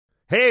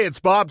Hey, it's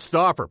Bob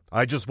Stauffer.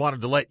 I just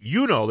wanted to let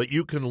you know that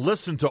you can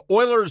listen to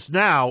Oilers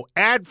Now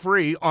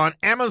ad-free on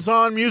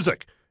Amazon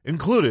Music,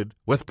 included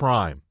with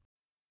Prime.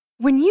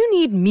 When you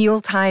need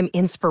mealtime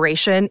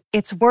inspiration,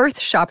 it's worth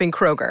shopping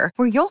Kroger,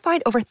 where you'll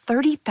find over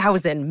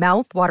 30,000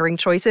 mouth-watering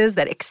choices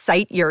that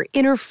excite your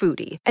inner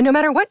foodie. And no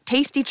matter what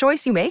tasty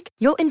choice you make,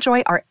 you'll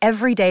enjoy our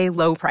everyday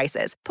low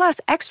prices, plus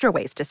extra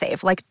ways to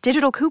save, like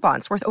digital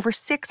coupons worth over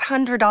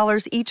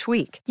 $600 each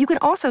week. You can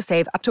also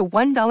save up to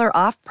 $1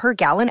 off per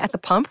gallon at the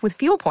pump with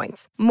fuel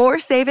points. More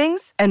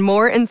savings and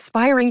more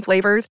inspiring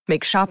flavors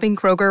make shopping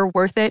Kroger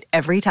worth it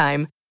every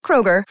time.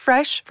 Kroger,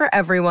 fresh for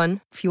everyone.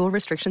 Fuel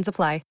restrictions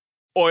apply.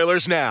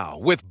 Oilers Now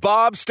with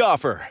Bob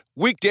Stauffer.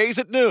 Weekdays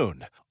at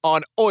noon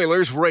on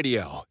Oilers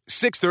Radio,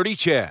 630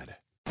 CHED.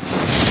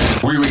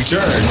 We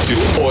return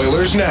to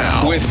Oilers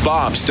Now with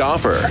Bob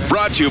Stauffer.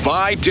 Brought to you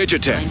by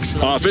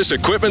Digitex. Office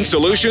Equipment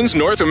Solutions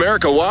North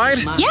America wide?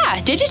 Yeah,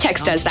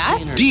 Digitex does that.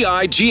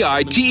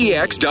 Digitex.ca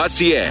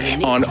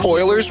on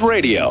Oilers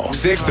Radio,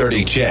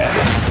 630 CHED.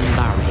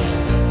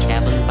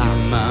 Kevin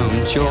Barry,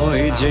 Mount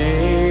Joy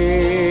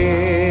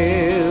Jail,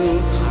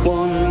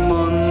 one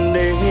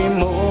Monday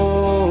morning,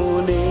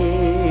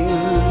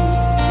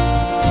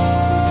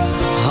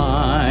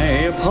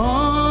 high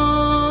upon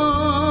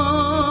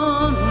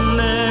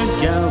the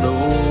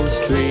gallows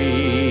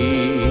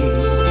tree,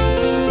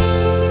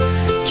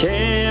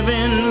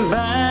 Kevin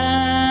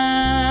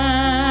Barry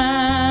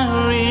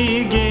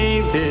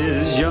gave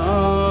his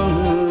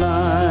young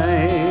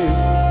life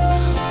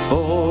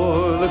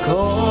for the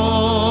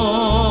cause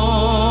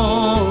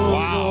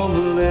of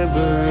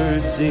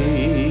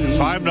liberty. If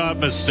I'm not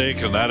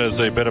mistaken, that is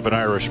a bit of an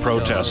Irish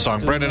protest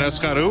song. Brendan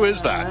Escott, who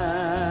is that?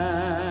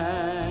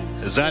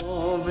 Is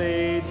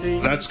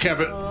that's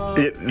Kevin?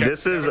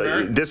 This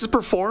is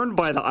performed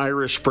by the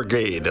Irish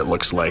Brigade, it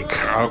looks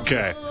like.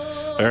 Okay.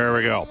 There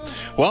we go.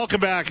 Welcome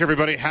back,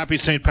 everybody. Happy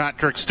St.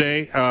 Patrick's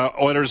Day.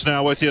 Oilers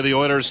Now with you. The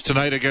Oilers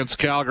tonight against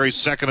Calgary,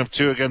 second of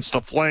two against the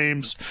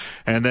Flames.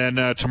 And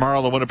then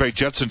tomorrow, the Winnipeg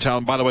Jets in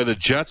town. By the way, the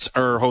Jets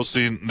are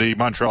hosting the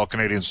Montreal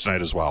Canadiens tonight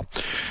as well.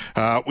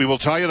 We will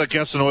tell you that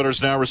guests and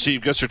Oilers Now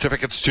receive gift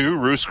certificates to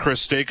Ruth's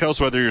Chris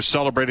Steakhouse. Whether you're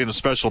celebrating a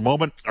special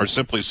moment or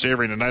simply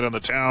savoring a night on the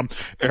town,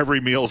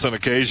 every meal's an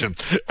occasion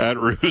at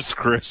Ruth's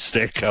Chris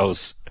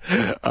Steakhouse.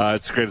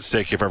 It's the greatest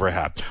steak you've ever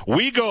had.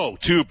 We go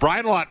to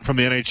Brian Lawton from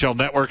the NHL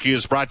Network. He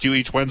is brought to you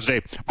each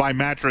Wednesday by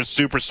Mattress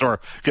Superstore.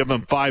 Give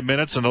them 5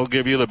 minutes and they'll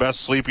give you the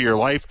best sleep of your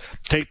life.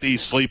 Take the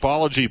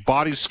Sleepology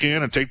body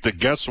scan and take the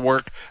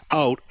guesswork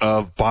out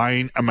of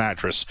buying a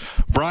mattress.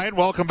 Brian,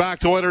 welcome back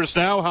to Oilers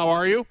Now. How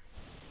are you?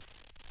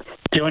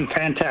 Doing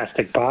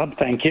fantastic, Bob.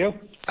 Thank you.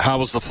 How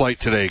was the flight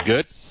today?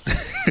 Good?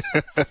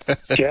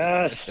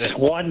 Just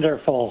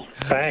wonderful.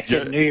 Back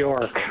in New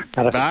York.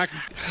 Back?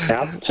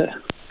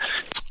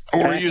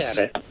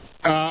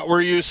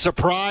 Were you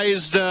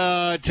surprised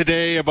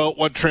today about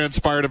what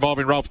transpired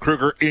involving Ralph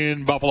Krueger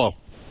in Buffalo?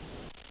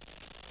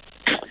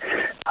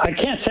 I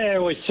can't say I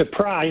was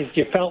surprised.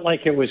 You felt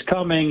like it was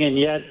coming, and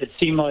yet it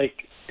seemed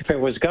like if it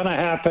was going to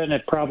happen,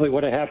 it probably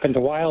would have happened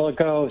a while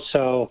ago.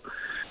 So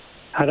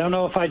I don't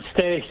know if I'd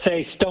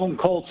say stone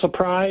cold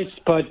surprised,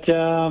 but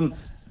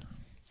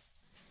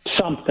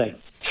something.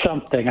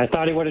 I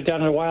thought he would have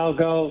done it a while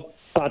ago.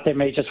 Thought they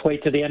may just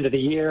wait to the end of the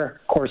year.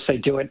 Of course, they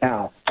do it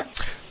now.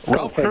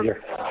 Ralph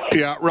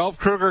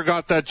Krueger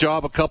got that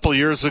job a couple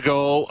years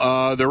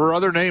ago. There were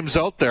other names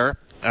out there.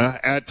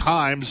 At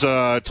times,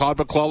 Todd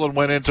McClellan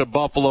went into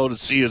Buffalo to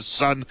see his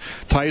son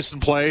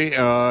Tyson play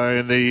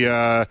in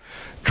the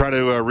try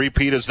to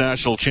repeat his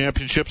national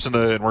championships, and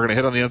we're going to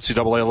hit on the NCAA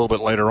a little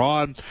bit later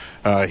on.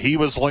 He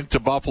was linked to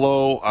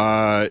Buffalo.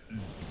 I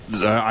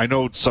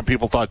know some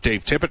people thought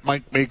Dave Tippett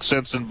might make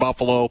sense in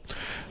Buffalo.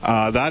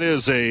 That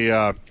is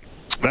a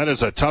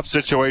tough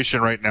situation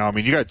right now. I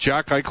mean, you got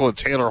Jack Eichel and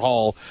Taylor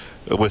Hall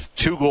with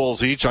 2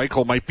 goals each.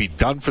 Eichel might be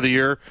done for the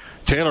year.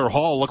 Taylor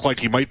Hall looked like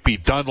he might be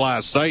done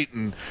last night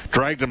and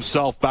dragged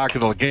himself back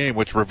into the game,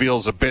 which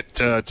reveals a bit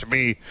to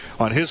me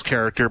on his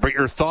character. But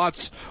your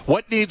thoughts,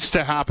 what needs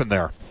to happen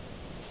there?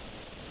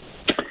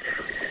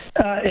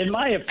 In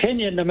my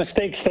opinion, the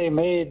mistakes they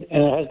made,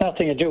 and it has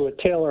nothing to do with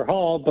Taylor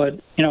Hall, but,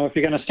 if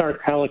you're going to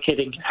start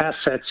allocating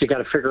assets, you got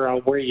to figure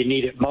out where you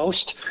need it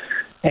most.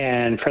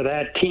 And for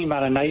that team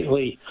on a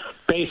nightly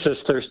basis,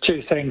 there's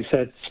 2 things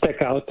that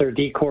stick out. Their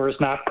decor is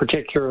not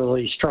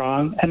particularly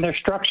strong, and their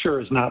structure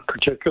is not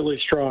particularly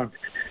strong.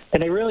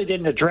 And they really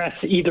didn't address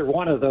either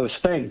one of those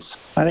things.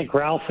 I think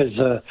Ralph is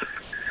a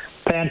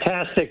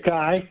fantastic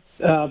guy,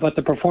 but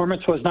the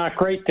performance was not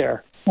great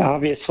there.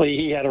 Obviously,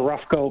 he had a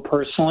rough go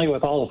personally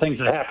with all the things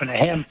that happened to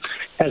him,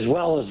 as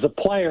well as the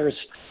players.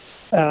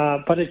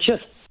 But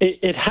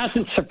it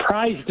hasn't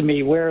surprised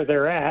me where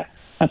they're at.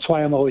 That's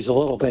why I'm always a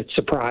little bit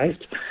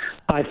surprised.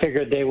 I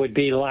figured they would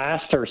be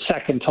last or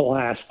second to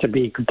last, to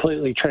be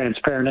completely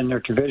transparent in their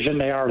division.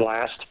 They are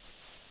last,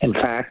 in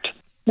fact,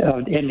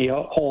 in the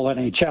whole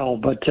NHL.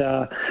 But,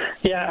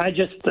 I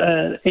just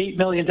 $8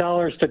 million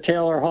to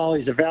Taylor Hall.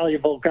 He's a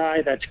valuable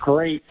guy. That's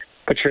great.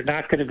 but you're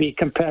not going to be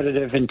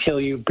competitive until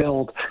you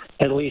build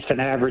at least an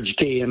average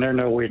D, and they're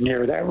nowhere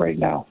near that right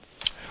now.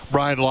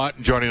 Brian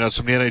Lawton joining us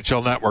from the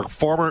NHL Network.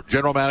 Former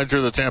general manager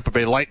of the Tampa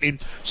Bay Lightning,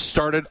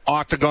 started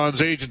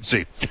Octagon's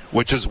agency,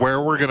 which is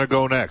where we're going to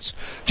go next.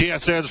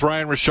 TSN's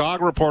Ryan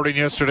Rishaug reporting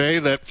yesterday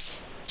that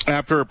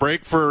after a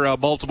break for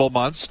multiple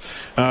months,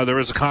 there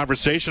was a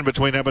conversation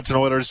between Edmonton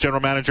Oilers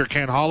general manager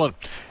Ken Holland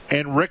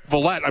and Rick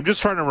Vallette. I'm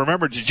just trying to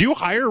remember, did you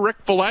hire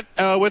Rick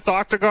Vallette with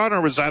Octagon,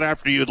 or was that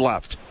after you'd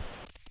left?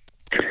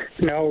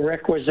 No,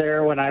 Rick was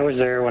there when I was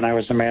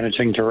the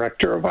managing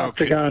director of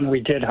Octagon. We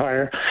did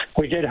hire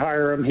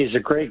him. He's a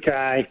great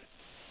guy.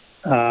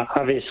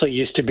 Obviously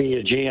used to be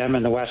a GM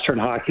in the Western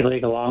Hockey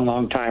League a long,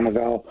 long time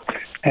ago.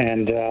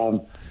 And,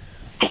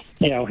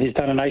 he's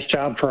done a nice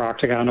job for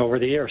Octagon over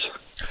the years.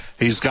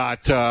 He's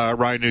got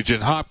Ryan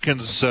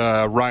Nugent-Hopkins,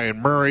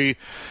 Ryan Murray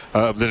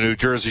of the New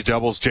Jersey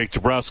Devils, Jake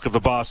DeBrusk of the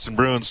Boston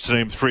Bruins, to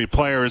name three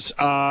players.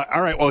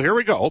 All right, well, here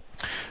we go.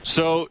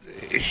 So,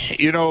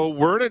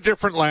 we're in a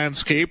different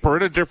landscape. We're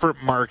in a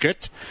different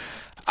market.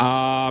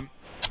 And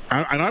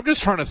I'm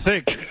just trying to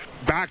think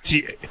back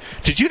to,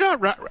 did you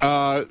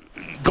not,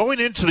 going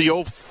into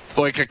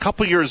a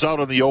couple years out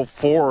on the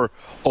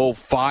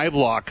 04-05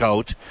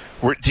 lockout,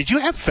 did you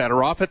have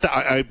Fedorov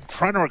I'm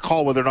trying to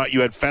recall whether or not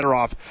you had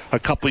Fedorov a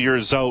couple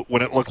years out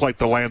when it looked like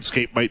the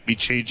landscape might be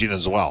changing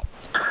as well.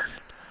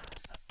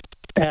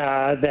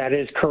 That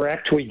is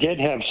correct. We did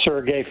have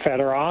Sergei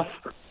Fedorov.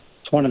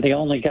 It's one of the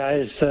only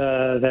guys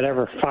that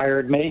ever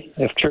fired me,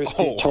 if truth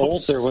be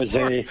told. There was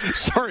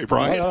Sorry,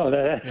 Brian. No,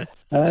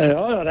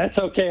 that's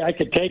okay. I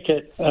could take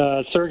it.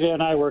 Sergei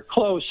and I were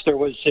close. There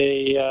was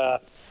a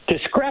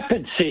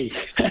discrepancy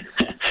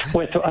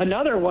with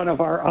another one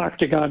of our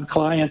Octagon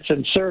clients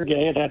and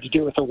Sergei. It had to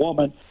do with a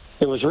woman.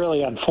 It was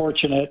really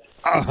unfortunate.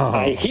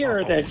 I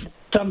hear that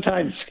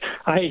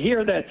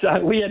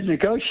we had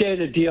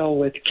negotiated a deal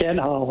with Ken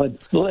Holland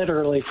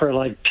literally for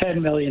like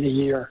 $10 million a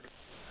year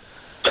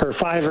for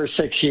 5 or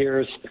 6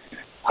 years.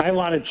 I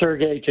wanted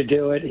Sergei to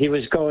do it. He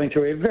was going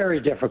through a very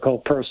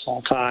difficult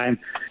personal time.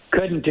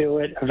 Couldn't do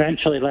it.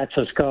 Eventually lets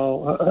us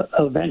go.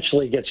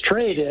 Eventually gets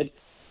traded.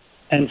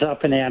 Ends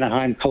up in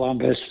Anaheim,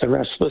 Columbus. The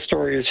rest of the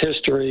story is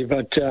history.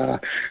 But,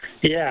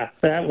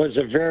 that was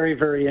a very,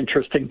 very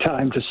interesting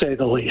time, to say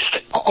the least.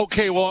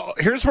 Okay, well,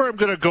 here's where I'm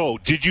going to go.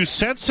 Did you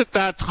sense at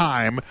that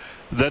time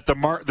that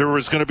there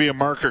was going to be a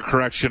market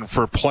correction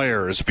for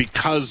players?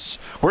 Because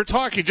we're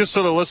talking, just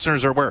so the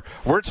listeners are aware,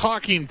 we're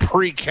talking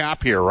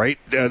pre-cap here, right?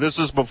 This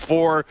is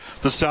before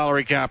the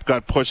salary cap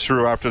got pushed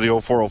through after the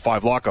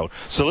 04-05 lockout.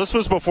 So this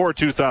was before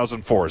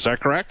 2004. Is that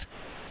correct?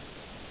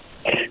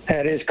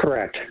 That is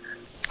correct.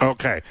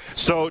 Okay,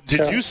 so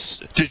did you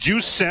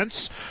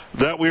sense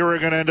that we were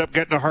going to end up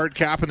getting a hard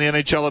cap in the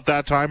NHL at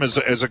that time as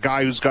a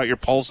guy who's got your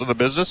pulse in the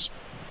business?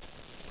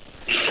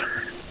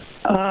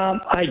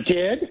 I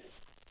did.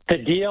 The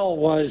deal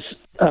was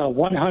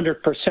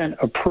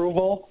 100%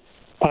 approval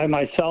by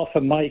myself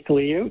and Mike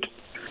Liut.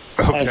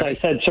 Okay. As I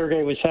said,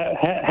 Sergei was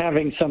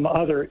having some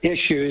other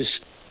issues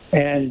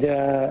and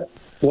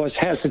was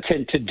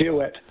hesitant to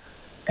do it,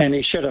 and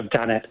he should have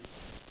done it.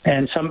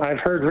 And I've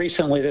heard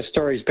recently this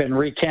story's been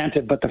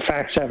recanted, but the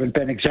facts haven't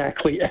been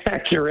exactly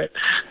accurate.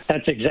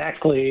 That's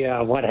exactly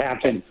what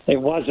happened. It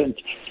wasn't,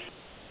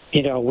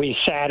 we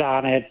sat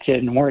on it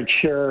and weren't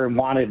sure and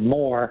wanted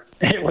more.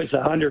 It was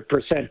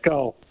 100%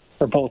 go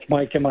for both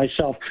Mike and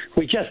myself.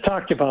 We just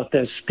talked about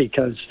this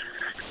because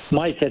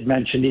Mike had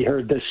mentioned he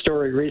heard this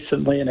story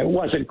recently and it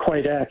wasn't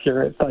quite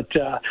accurate. But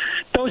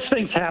those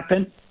things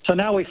happen. So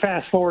now we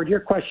fast forward. Your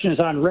question is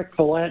on Rick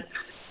Vallette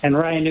and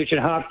Ryan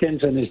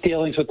Nugent-Hopkins and his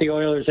dealings with the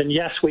Oilers. And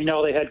yes, we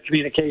know they had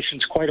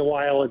communications quite a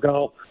while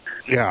ago.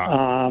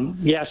 Yeah.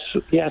 Yes,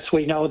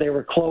 we know they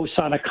were close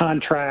on a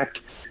contract.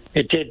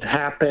 It did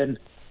happen.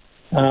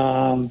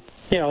 Then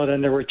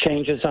there were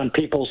changes on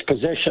people's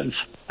positions.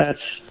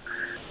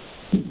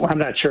 I'm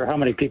not sure how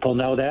many people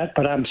know that,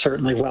 but I'm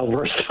certainly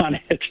well-versed on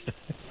it.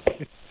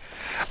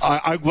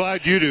 I'm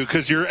glad you do,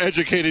 because you're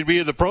educating me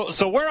in the pro.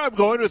 So where I'm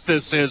going with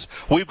this is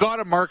we've got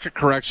a market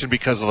correction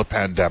because of the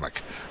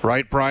pandemic,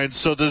 right, Brian?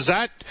 So does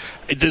that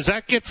get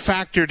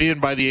factored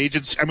in by the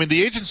agents? I mean,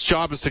 the agent's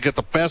job is to get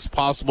the best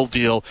possible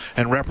deal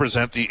and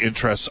represent the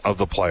interests of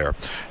the player.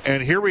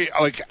 And here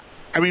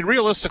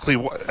realistically,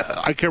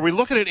 are we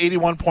looking at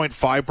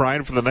 81.5,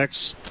 Brian, for the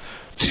next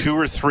 2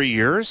 or 3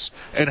 years?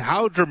 And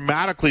how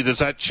dramatically does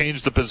that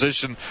change the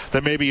position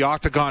that maybe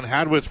Octagon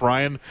had with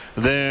Ryan?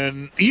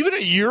 Then even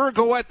a year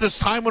ago at this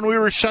time when we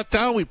were shut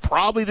down, we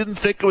probably didn't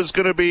think it was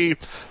going to be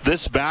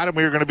this bad and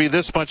we were going to be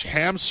this much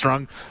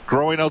hamstrung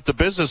growing out the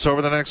business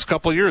over the next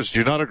couple of years. Do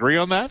you not agree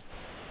on that?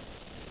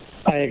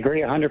 I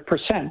agree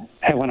 100%.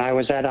 And when I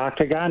was at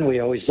Octagon, we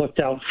always looked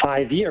out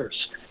 5 years.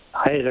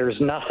 There's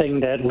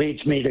nothing that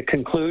leads me to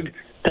conclude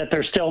that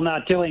they're still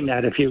not doing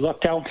that. If you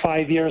looked out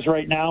 5 years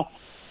right now,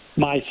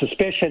 My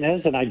suspicion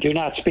is, and I do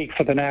not speak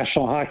for the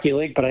National Hockey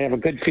League, but I have a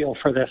good feel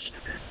for this,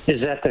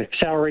 is that the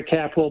salary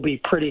cap will be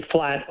pretty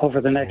flat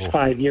over the next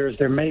 5 years.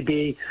 There may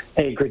be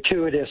a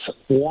gratuitous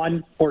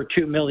 $1 or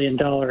 $2 million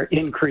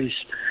increase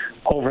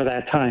over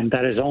that time.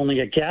 That is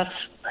only a guess.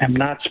 I'm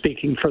not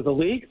speaking for the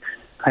league.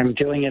 I'm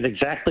doing it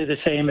exactly the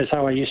same as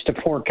how I used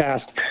to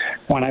forecast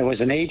when I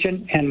was an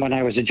agent and when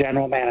I was a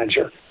general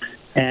manager.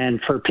 And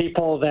for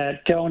people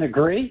that don't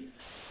agree,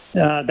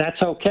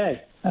 that's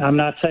okay. I'm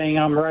not saying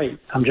I'm right.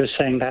 I'm just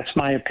saying that's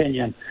my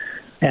opinion.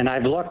 And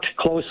I've looked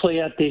closely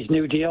at these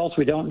new deals.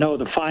 We don't know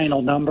the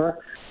final number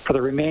for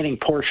the remaining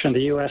portion of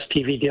the U.S.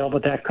 TV deal,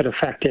 but that could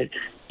affect it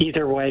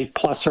either way,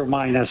 plus or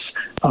minus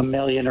 $1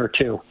 million or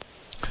 $2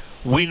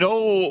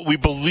 million. We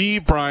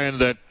believe, Brian,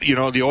 that,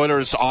 the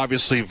Oilers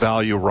obviously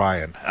value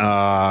Ryan.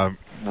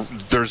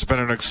 There's been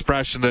an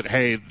expression that,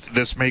 hey,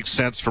 this makes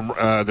sense from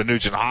the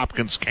Nugent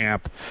Hopkins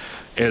camp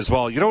as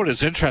well. You know what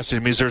is interesting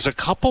to me is there's a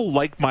couple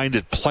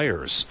like-minded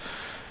players.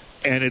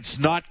 And it's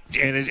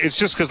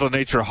just because of the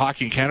nature of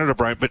hockey in Canada,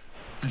 Brian, but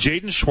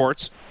Jaden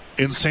Schwartz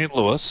in St.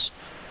 Louis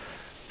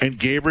and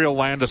Gabriel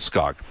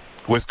Landeskog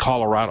with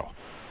Colorado.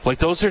 Like,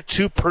 those are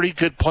two pretty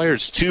good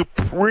players, two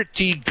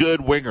pretty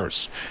good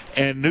wingers.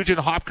 And Nugent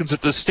Hopkins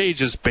at this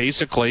stage is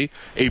basically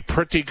a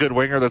pretty good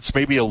winger that's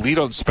maybe elite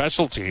on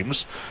special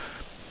teams.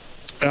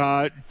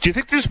 Do you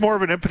think there's more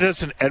of an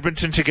impetus in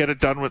Edmonton to get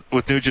it done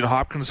with Nugent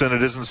Hopkins than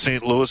it is in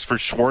St. Louis for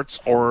Schwartz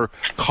or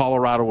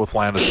Colorado with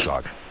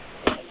Landeskog?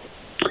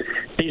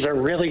 These are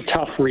really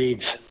tough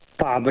reads,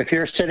 Bob. If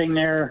you're sitting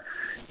there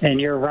and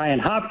you're Ryan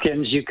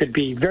Hopkins, you could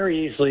be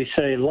very easily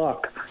say,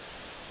 look,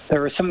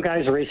 there were some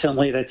guys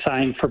recently that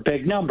signed for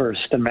big numbers,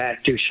 the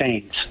Matt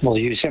Duchene's. We'll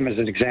use him as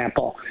an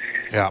example.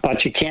 Yeah.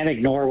 But you can't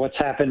ignore what's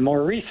happened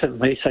more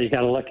recently, so you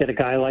got to look at a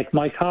guy like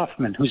Mike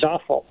Hoffman, who's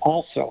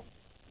also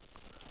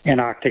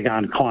an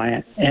Octagon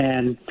client.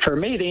 And for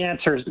me, the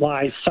answer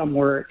lies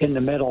somewhere in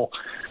the middle.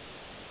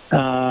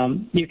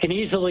 You can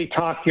easily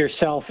talk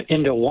yourself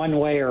into one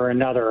way or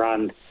another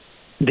on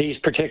these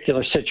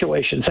particular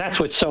situations. That's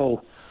what's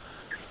so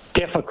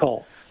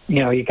difficult.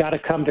 You got to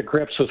come to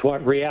grips with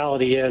what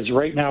reality is.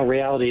 Right now,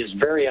 reality is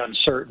very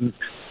uncertain.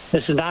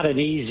 This is not an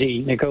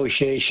easy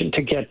negotiation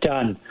to get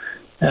done.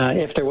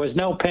 If there was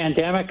no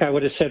pandemic, I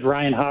would have said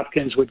Ryan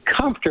Hopkins would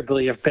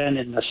comfortably have been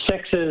in the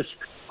sixes,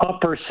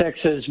 upper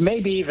sixes,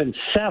 maybe even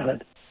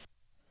 7.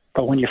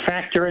 But when you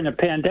factor in a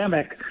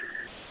pandemic,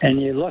 and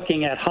you're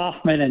looking at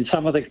Hoffman and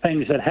some of the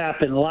things that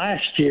happened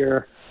last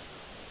year,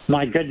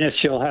 my goodness,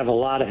 you'll have a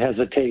lot of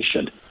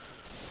hesitation.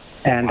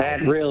 And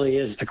that really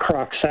is the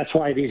crux. That's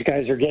why these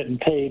guys are getting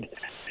paid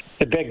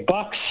the big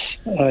bucks.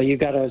 You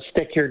got to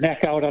stick your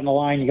neck out on the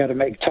line. You got to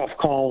make tough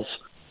calls.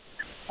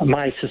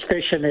 My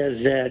suspicion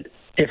is that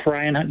if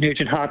Ryan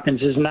Nugent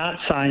Hopkins is not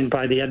signed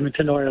by the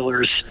Edmonton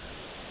Oilers,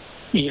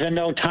 even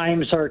though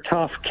times are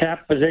tough,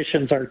 cap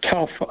positions are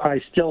tough,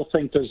 I still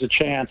think there's a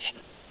chance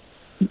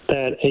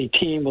that a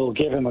team will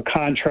give him a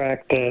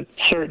contract that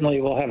certainly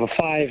will have a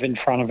 5 in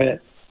front of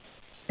it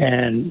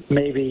and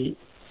maybe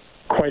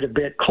quite a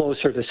bit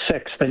closer to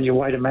 6 than you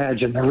might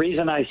imagine. The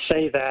reason I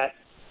say that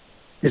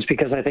is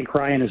because I think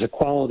Ryan is a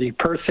quality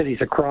person.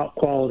 He's a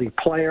quality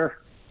player.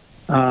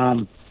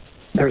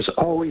 There's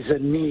always a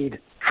need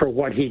for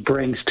what he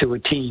brings to a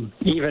team,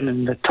 even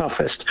in the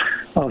toughest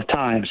of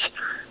times.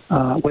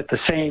 In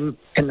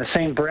the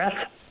same breath,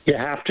 you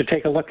have to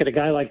take a look at a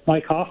guy like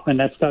Mike Hoffman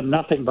that's done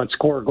nothing but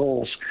score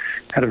goals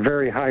at a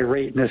very high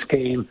rate in this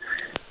game,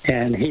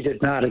 and he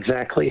did not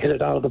exactly hit it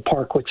out of the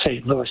park with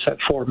St. Louis at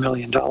 $4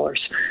 million.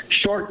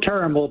 Short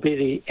term will be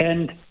the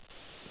end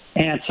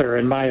answer,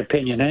 in my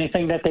opinion.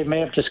 Anything that they may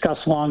have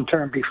discussed long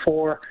term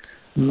before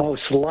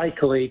most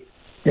likely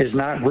is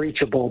not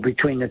reachable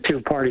between the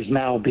two parties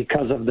now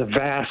because of the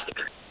vast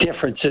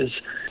differences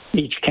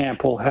each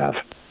camp will have.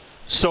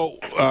 So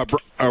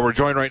we're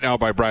joined right now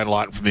by Brian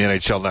Lawton from the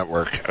NHL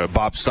Network.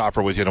 Bob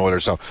Stauffer with you in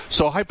Oilers.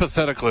 So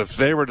hypothetically, if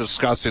they were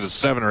discussing a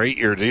 7 or 8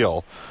 year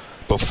deal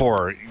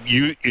before,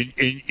 you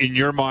in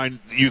your mind,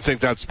 you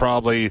think that's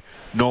probably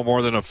no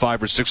more than a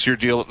 5 or 6 year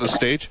deal at this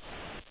stage?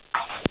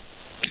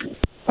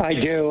 I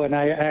do, and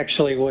I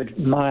actually would.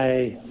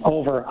 My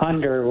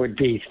over/under would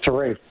be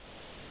 3.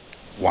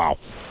 Wow.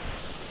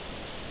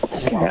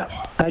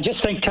 Yeah, I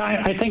just think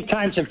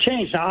times have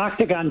changed. Now,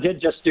 Octagon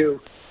did just do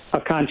a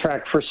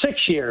contract for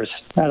 6 years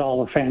that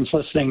all the fans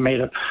listening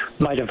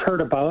might have heard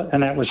about,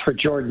 and that was for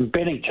Jordan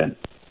Binnington.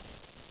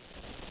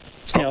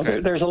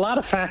 There's a lot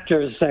of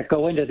factors that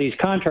go into these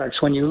contracts.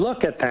 When you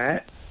look at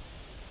that,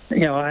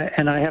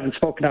 and I haven't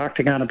spoken to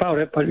Octagon about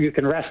it, but you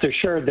can rest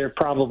assured they're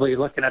probably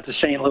looking at the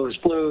St. Louis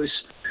Blues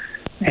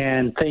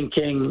and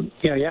thinking,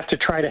 you have to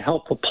try to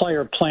help a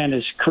player plan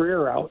his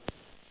career out.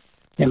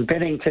 In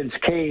Binnington's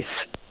case,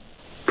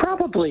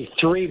 probably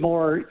 3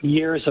 more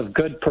years of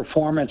good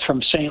performance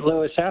from St.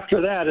 Louis.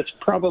 After that, it's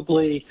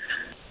probably,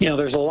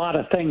 there's a lot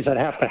of things that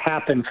have to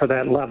happen for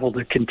that level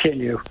to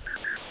continue.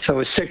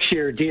 So a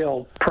 6-year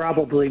deal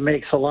probably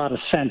makes a lot of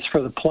sense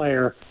for the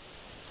player.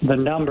 The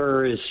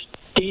number is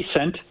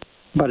decent,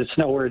 but it's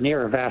nowhere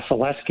near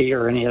Vasilevsky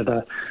or any of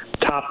the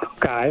top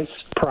guys,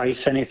 Price,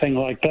 anything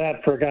like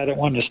that for a guy that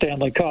won the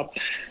Stanley Cup.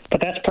 But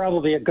that's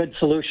probably a good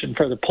solution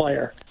for the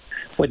player.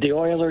 Would the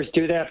Oilers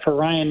do that for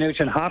Ryan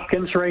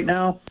Nugent-Hopkins right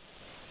now?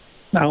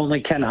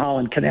 Only Ken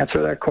Holland can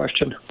answer that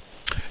question.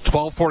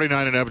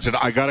 12:49 in Edmonton.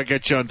 I got to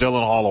get you on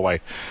Dylan Holloway.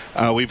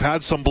 We've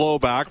had some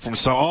blowback from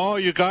some,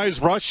 you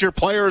guys rush your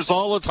players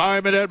all the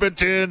time in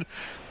Edmonton.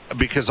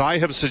 Because I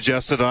have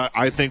suggested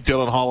I think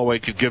Dylan Holloway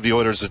could give the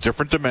Oilers a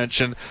different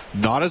dimension,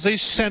 not as a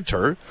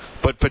center,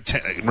 but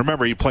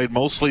remember, he played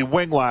mostly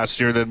wing last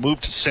year, then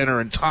moved to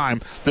center in time.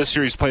 This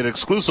year he's played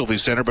exclusively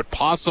center, but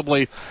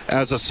possibly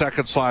as a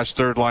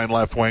second/third line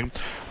left wing.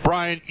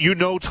 Brian, you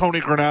know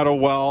Tony Granato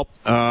well.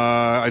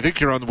 I think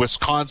you're on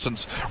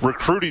Wisconsin's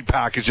recruiting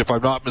package, if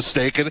I'm not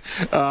mistaken. You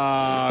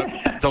know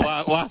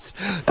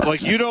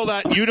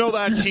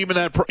that team and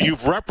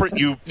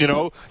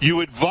that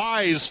you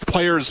advised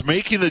players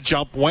making the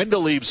jump when to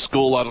leave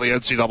school out of the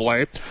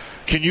NCAA.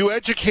 Can you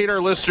educate our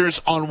listeners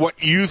on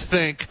what you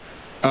think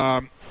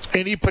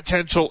any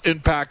potential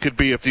impact could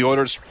be if the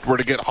Oilers were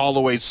to get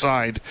Holloway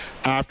signed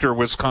after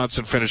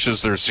Wisconsin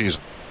finishes their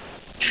season?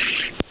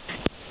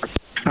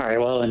 All right,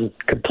 well, in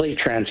complete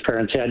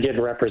transparency, I did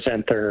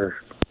represent their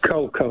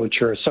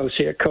co-coach or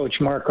associate coach,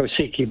 Mark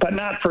Osicki, but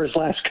not for his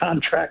last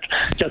contract,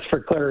 just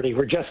for clarity.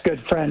 We're just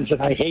good friends, and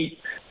I hate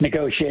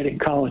negotiating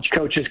college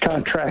coaches'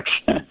 contracts.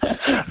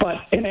 But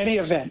in any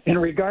event, in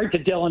regard to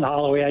Dylan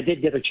Holloway, I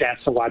did get a chance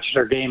to watch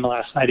their game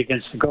last night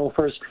against the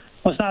Gophers.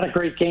 It was not a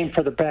great game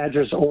for the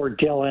Badgers or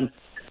Dylan.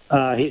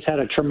 He's had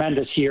a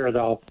tremendous year,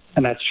 though,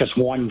 and that's just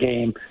one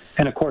game.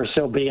 And, of course,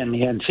 he'll be in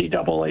the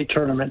NCAA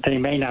tournament. They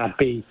may not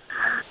be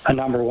a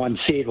number one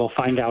seed. We'll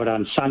find out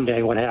on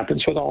Sunday what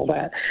happens with all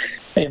that.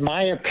 In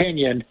my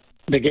opinion,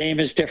 the game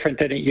is different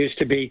than it used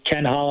to be.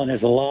 Ken Holland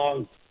has a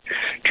long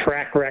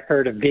track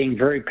record of being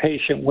very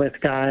patient with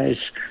guys.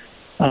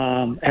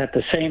 At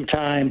the same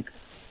time,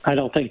 I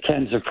don't think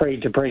Ken's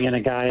afraid to bring in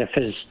a guy if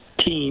his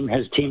team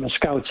of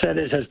scouts, that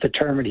is, has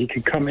determined he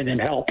could come in and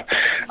help.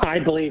 I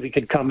believe he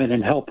could come in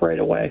and help right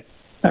away.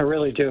 I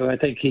really do. I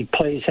think he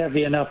plays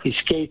heavy enough. He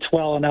skates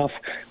well enough.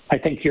 I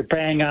think you're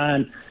bang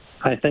on.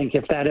 I think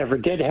if that ever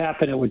did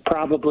happen, it would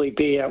probably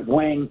be at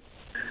wing.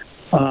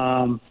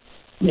 The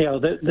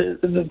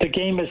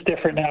game is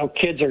different now.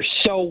 Kids are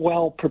so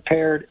well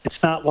prepared. It's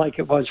not like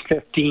it was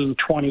 15,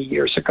 20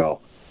 years ago.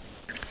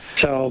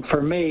 So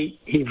for me,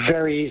 he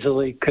very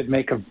easily could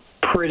make a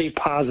pretty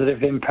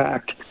positive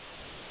impact,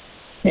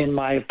 in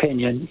my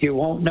opinion. You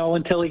won't know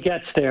until he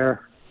gets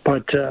there.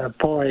 But,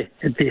 boy,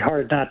 it'd be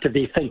hard not to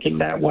be thinking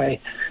that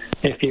way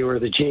if you were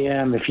the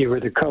GM, if you were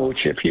the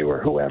coach, if you were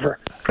whoever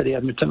for the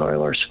Edmonton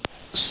Oilers.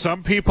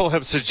 Some people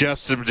have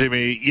suggested to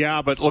me,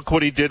 but look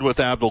what he did with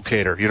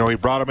Abdelkader. He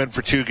brought him in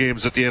for 2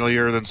 games at the end of the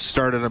year, then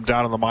started him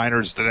down in the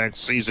minors the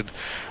next season,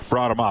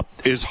 brought him up.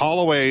 Is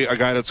Holloway a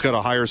guy that's got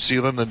a higher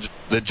ceiling than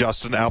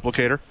Justin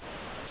Abdelkader?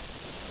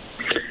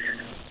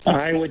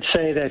 I would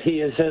say that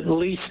he is at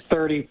least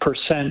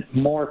 30%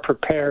 more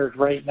prepared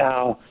right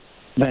now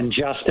than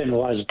Justin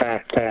was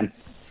back then.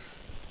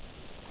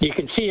 You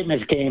can see it in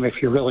his game if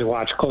you really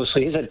watch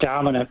closely. He's a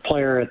dominant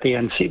player at the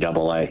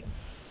NCAA.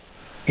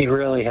 He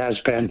really has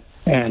been.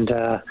 And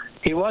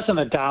he wasn't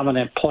a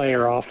dominant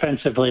player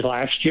offensively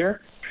last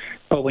year,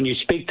 but when you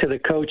speak to the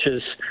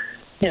coaches,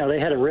 they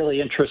had a really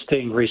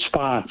interesting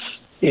response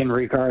in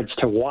regards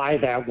to why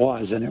that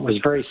was, and it was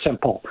very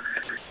simple.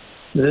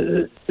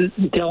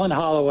 Dylan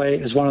Holloway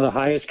is one of the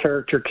highest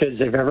character kids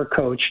they've ever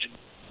coached.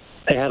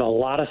 They had a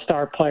lot of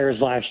star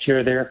players last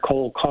year there.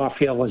 Cole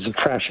Caulfield was a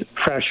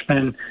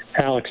freshman.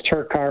 Alex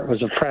Turcotte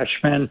was a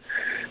freshman.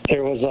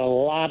 There was a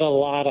lot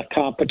of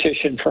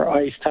competition for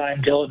ice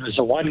time. Dylan was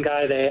the one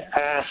guy they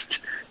asked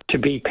to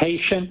be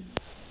patient,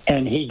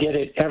 and he did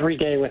it every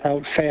day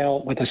without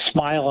fail, with a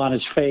smile on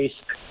his face,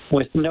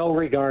 with no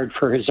regard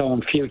for his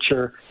own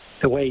future,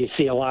 the way you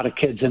see a lot of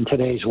kids in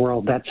today's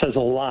world. That says a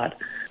lot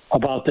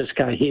about this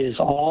guy. He is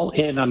all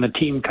in on the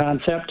team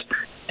concept.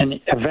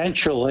 And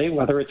eventually,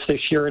 whether it's this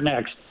year or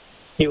next,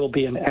 he will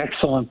be an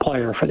excellent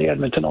player for the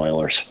Edmonton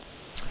Oilers.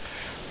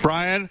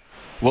 Brian,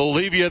 we'll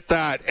leave you at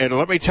that. And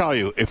let me tell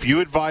you, if you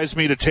advise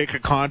me to take a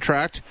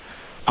contract,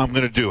 I'm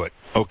going to do it,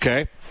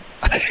 okay?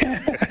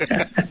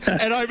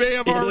 And I may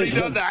have already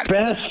done that.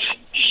 Best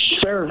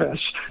service.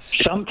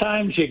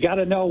 Sometimes you got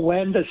to know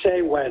when to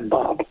say when,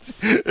 Bob.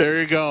 There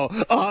you go.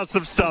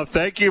 Awesome stuff.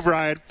 Thank you,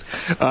 Brian.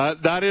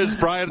 That is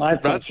Brian. My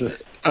pleasure.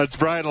 That's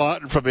Brian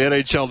Lawton from the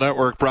NHL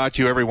Network, brought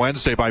to you every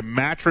Wednesday by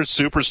Mattress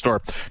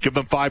Superstore. Give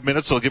them 5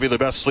 minutes. They'll give you the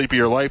best sleep of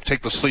your life.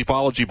 Take the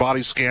Sleepology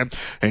body scan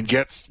and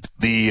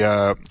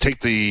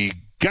take the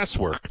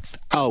guesswork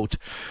out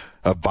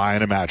of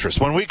buying a mattress.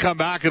 When we come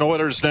back in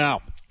Oilers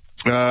Now,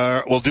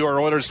 we'll do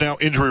our Oilers Now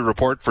injury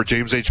report for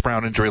James H.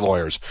 Brown Injury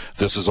Lawyers.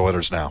 This is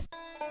Oilers Now.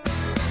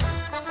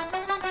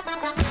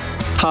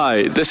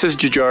 Hi, this is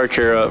Jujhar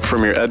Khaira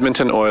from your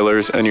Edmonton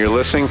Oilers, and you're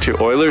listening to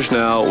Oilers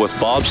Now with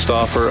Bob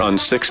Stauffer on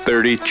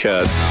 630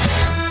 CHED.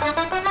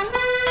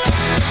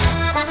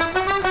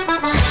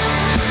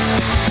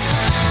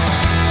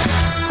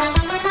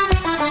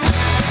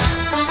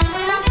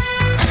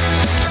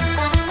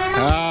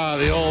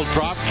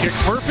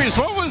 Murphys,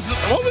 what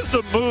was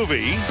the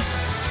movie?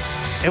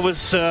 It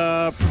was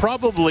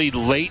probably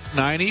late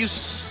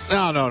 90s.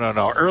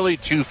 No. Early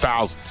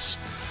 2000s.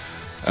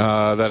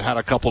 That had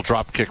a couple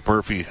Dropkick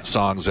Murphy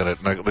songs in it.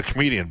 And the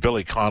comedian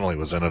Billy Connolly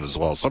was in it as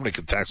well. Somebody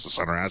could text us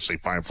on our Ashley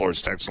Fine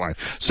Floors text line,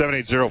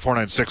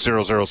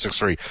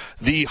 780-496-0063.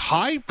 The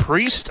High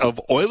Priest of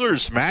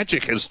Oilers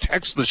Magic has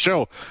texted the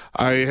show.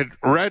 I had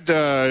read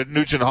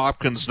Nugent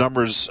Hopkins'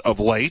 numbers of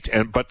late,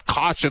 but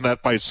cautioned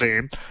that by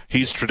saying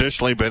he's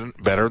traditionally been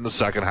better in the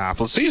second half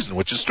of the season,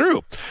 which is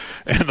true.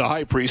 And the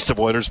High Priest of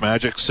Oilers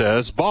Magic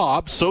says,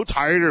 Bob, so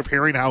tired of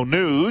hearing how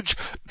Nuge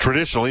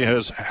traditionally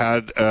has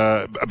had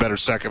a better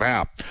second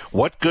half.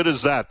 What good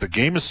is that? The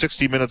game is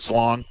 60 minutes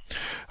long.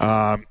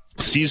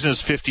 Season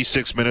is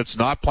 56 minutes.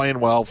 Not playing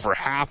well for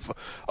half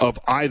of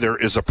either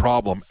is a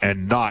problem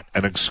and not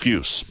an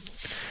excuse.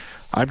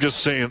 I'm just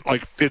saying,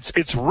 like,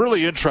 it's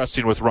really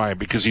interesting with Ryan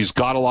because he's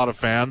got a lot of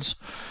fans.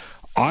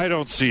 I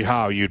don't see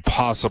how you'd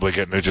possibly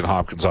get Nugent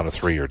Hopkins on a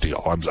 3-year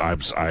deal.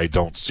 I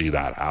don't see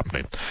that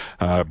happening.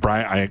 I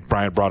think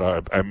Brian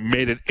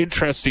made an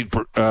interesting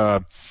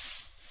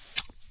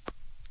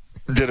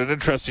did an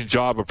interesting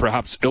job of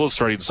perhaps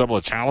illustrating some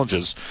of the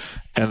challenges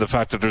and the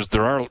fact that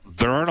there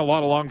aren't a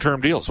lot of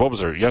long-term deals. What was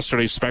there?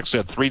 Yesterday, Specs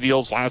had 3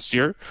 deals last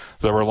year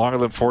that were longer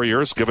than 4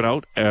 years given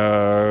out.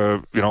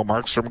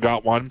 Markstrom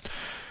got one.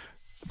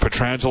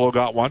 Pietrangelo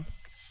got one.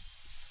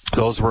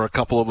 Those were a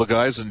couple of the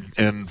guys,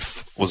 and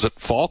was it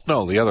Falk?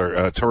 No, the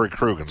other, Torrey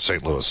Krug in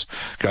St. Louis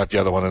got the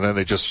other one, and then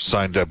they just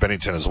signed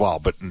Bennington as well.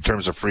 But in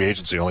terms of free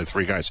agency, only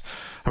 3 guys.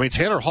 I mean,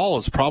 Taylor Hall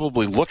is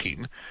probably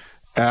looking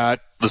at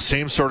the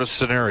same sort of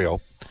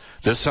scenario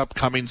this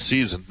upcoming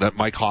season that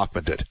Mike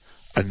Hoffman did.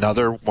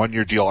 Another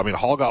 1-year deal. I mean,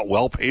 Hall got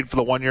well paid for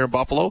the 1 year in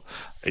Buffalo.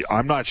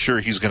 I'm not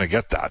sure he's going to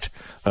get that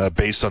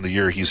based on the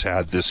year he's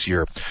had this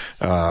year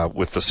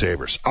with the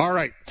Sabres. All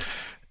right.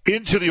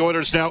 Into the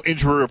Oilers Now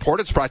Injury Report.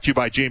 It's brought to you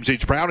by James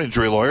H. Brown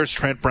Injury Lawyers.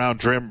 Trent Brown,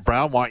 Jim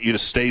Brown want you to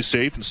stay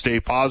safe and stay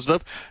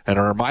positive. And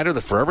a reminder that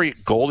for every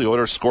goal the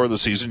Oilers score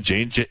this season,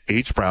 James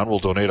H. Brown will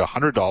donate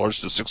 $100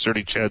 to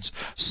 630 CHED's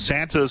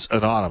Santa's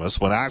Anonymous.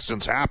 When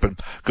accidents happen,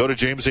 go to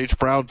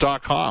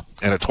jameshbrown.com.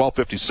 And at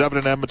 12:57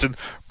 in Edmonton,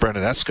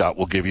 Brendan Escott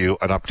will give you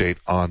an update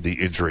on the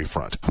injury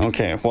front.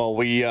 Okay, well,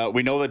 we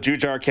know that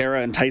Jujhar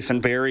Khaira and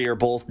Tyson Barrie are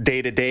both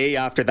day-to-day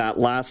after that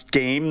last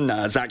game.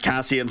 Zach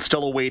Kassian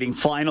still awaiting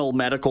final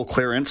medical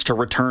clearance to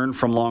return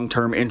from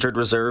long-term injured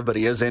reserve, but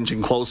he is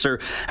inching closer.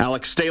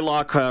 Alex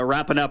Stalock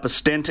wrapping up a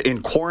stint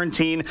in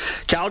quarantine.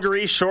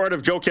 Calgary, short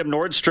of Joakim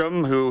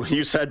Nordstrom, who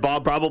you said,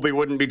 Bob, probably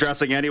wouldn't be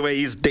dressing anyway.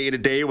 He's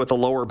day-to-day with a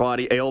lower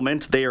body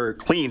ailment. They are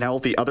clean,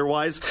 healthy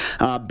otherwise.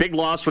 Big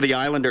loss for the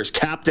Islanders.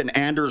 Captain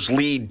Anders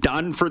Lee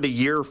done for the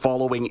year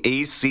following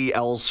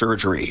ACL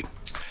surgery.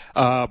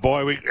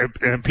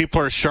 And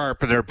people are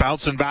sharp, and they're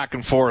bouncing back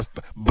and forth.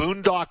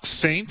 Boondock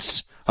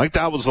Saints, I think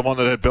that was the one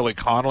that had Billy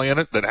Connolly in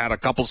it, that had a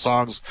couple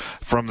songs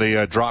from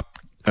the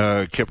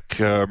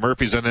Dropkick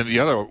Murphys, and then the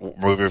other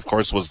movie, of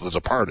course, was The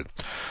Departed.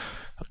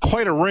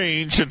 Quite a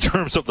range in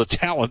terms of the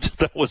talent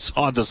that was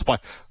on display.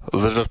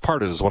 The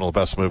Departed is one of the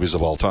best movies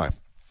of all time.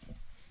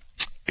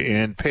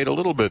 And paid a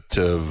little bit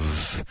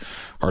of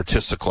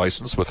artistic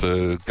license with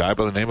a guy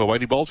by the name of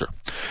Whitey Bulger.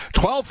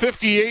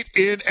 12:58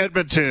 in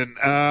Edmonton.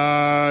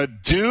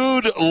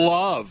 Dude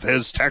Love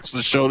has texted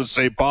the show to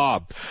say,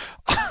 Bob,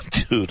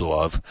 Dude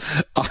Love,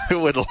 I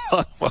would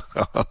love,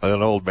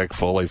 an old Mick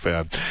Foley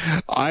fan,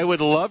 I would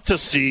love to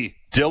see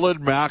Dylan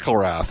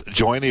McElrath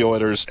join the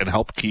Oilers and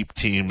help keep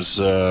teams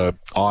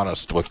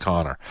honest with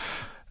Connor.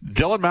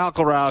 Dylan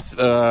McElrath,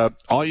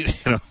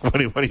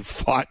 when he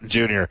fought in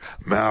junior,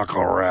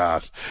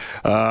 McElrath.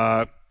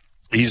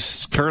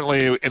 He's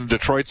currently in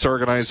Detroit's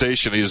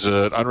organization. He's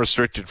an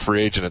unrestricted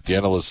free agent at the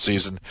end of the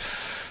season.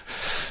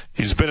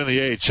 He's been in the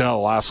AHL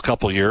the last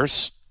couple of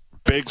years.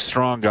 Big,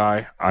 strong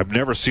guy. I've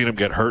never seen him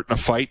get hurt in a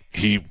fight.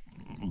 He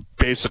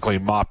basically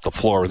mopped the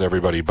floor with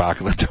everybody back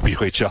in the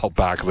WHL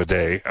back in the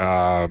day.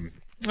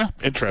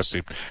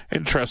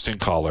 Interesting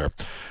call there.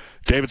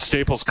 David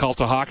Staples' Cult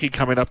of Hockey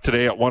coming up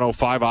today at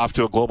 1:05. Off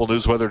to a Global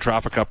News Weather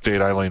Traffic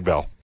Update. Eileen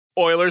Bell.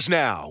 Oilers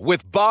Now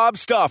with Bob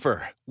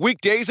Stauffer.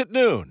 Weekdays at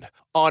noon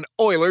on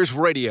Oilers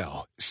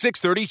Radio,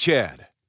 630 CHED.